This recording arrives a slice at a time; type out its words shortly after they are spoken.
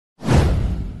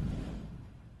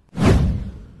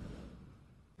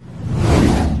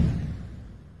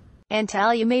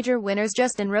ANTALYA Major winners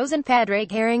Justin Rose and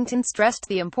Padraig Harrington stressed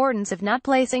the importance of not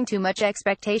placing too much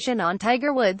expectation on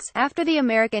Tiger Woods, after the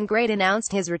American great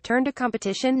announced his return to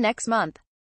competition next month.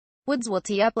 Woods will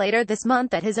tee up later this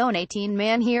month at his own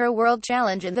 18-man Hero World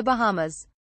Challenge in the Bahamas.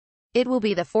 It will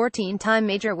be the 14-time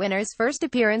major winner's first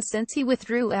appearance since he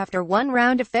withdrew after one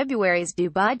round of February's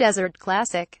Dubai Desert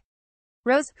Classic.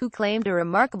 Rose, who claimed a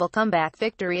remarkable comeback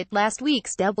victory at last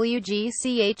week's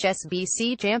WGC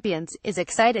HSBC Champions, is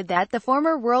excited that the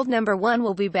former world number one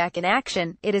will be back in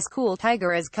action. "It is cool.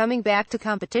 Tiger is coming back to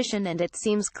competition, and it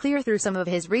seems clear through some of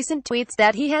his recent tweets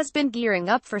that he has been gearing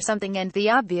up for something, and the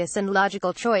obvious and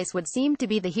logical choice would seem to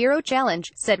be the Hero Challenge,"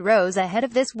 said Rose ahead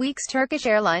of this week's Turkish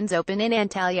Airlines Open in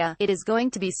Antalya. "It is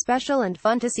going to be special and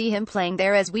fun to see him playing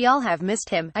there, as we all have missed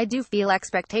him. I do feel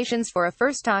expectations for a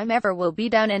first time ever will be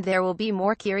down, and there will be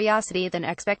more curiosity than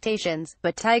expectations,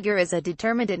 but Tiger is a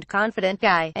determined and confident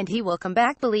guy, and he will come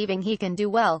back believing he can do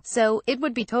well, so it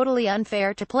would be totally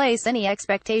unfair to place any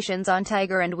expectations on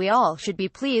Tiger, and we all should be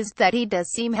pleased that he does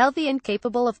seem healthy and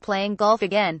capable of playing golf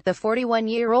again." The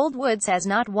 41-year-old Woods has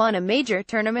not won a major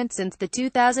tournament since the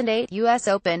 2008 US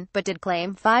Open, but did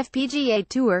claim 5 PGA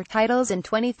Tour titles in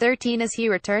 2013 as he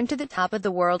returned to the top of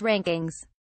the world rankings.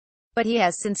 But he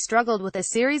has since struggled with a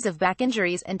series of back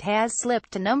injuries, and has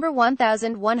slipped to number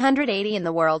 1,180 in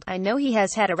the world. "I know he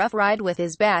has had a rough ride with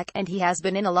his back, and he has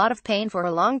been in a lot of pain for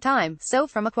a long time, so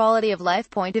from a quality of life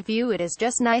point of view it is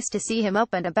just nice to see him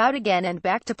up and about again and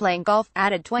back to playing golf,"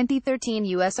 added 2013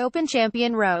 US Open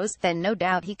champion Rose. "Then no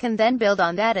doubt he can then build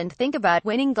on that and think about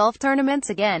winning golf tournaments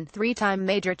again." Three-time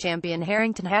major champion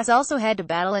Harrington has also had to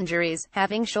battle injuries,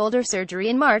 having shoulder surgery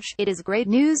in March. "It is great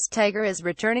news. Tiger is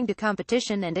returning to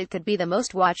competition, and it could be the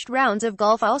most watched rounds of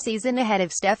golf all season, ahead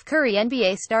of Steph Curry,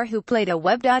 NBA star who played a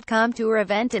Web.com tour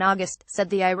event in August," said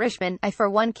the Irishman. "I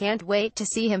for one can't wait to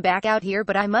see him back out here,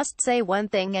 but I must say one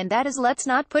thing, and that is let's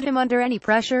not put him under any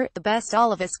pressure. The best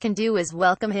all of us can do is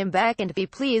welcome him back and be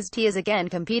pleased he is again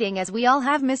competing, as we all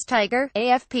have missed Tiger."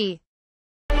 AFP.